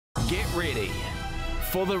Get ready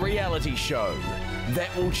for the reality show that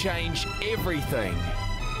will change everything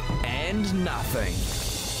and nothing.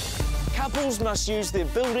 Couples must use their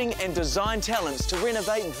building and design talents to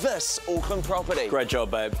renovate this Auckland property. Great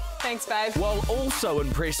job, babe. Thanks, babe. While also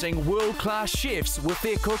impressing world-class chefs with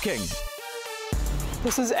their cooking.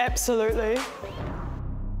 This is absolutely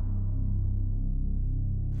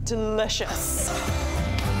delicious.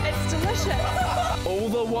 It's delicious. All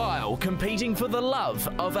the while competing for the love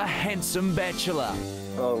of a handsome bachelor.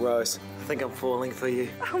 Oh, Rose, I think I'm falling for you.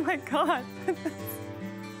 Oh my God. This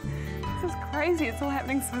is crazy. It's all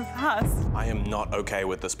happening so fast. I am not okay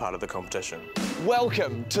with this part of the competition.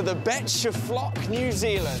 Welcome to the Bacheflock New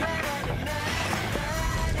Zealand.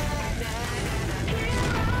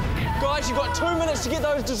 Guys, you've got 2 minutes to get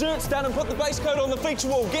those desserts done and put the base coat on the feature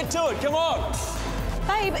wall. Get to it, come on.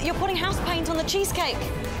 Babe, you're putting house paint on the cheesecake.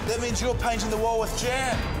 That means you're painting the wall with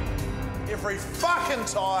jam. Every fucking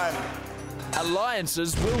time.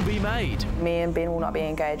 Alliances will be made. Me and Ben will not be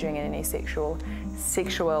engaging in any sexual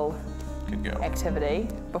activity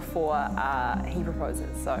before he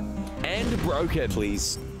proposes, so. And broken.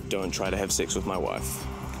 Please don't try to have sex with my wife.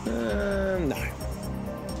 No.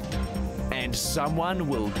 And someone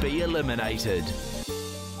will be eliminated.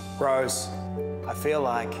 Rose, I feel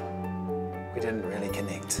like we didn't really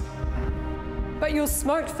connect. But your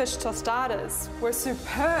smoked fish tostadas were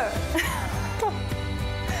superb.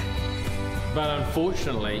 But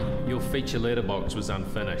unfortunately, your feature letterbox was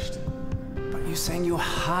unfinished. But you sang your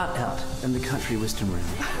heart out in the country western room.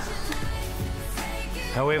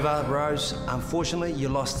 However, Rose, unfortunately, you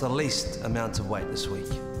lost the least amount of weight this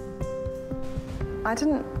week. I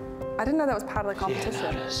didn't know that was part of the competition.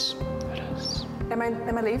 Yeah, no, it is.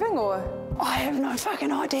 Am I leaving or? I have no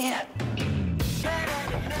fucking idea.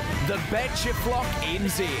 The Bacheflock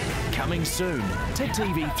NZ, coming soon to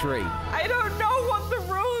TV3. I don't know what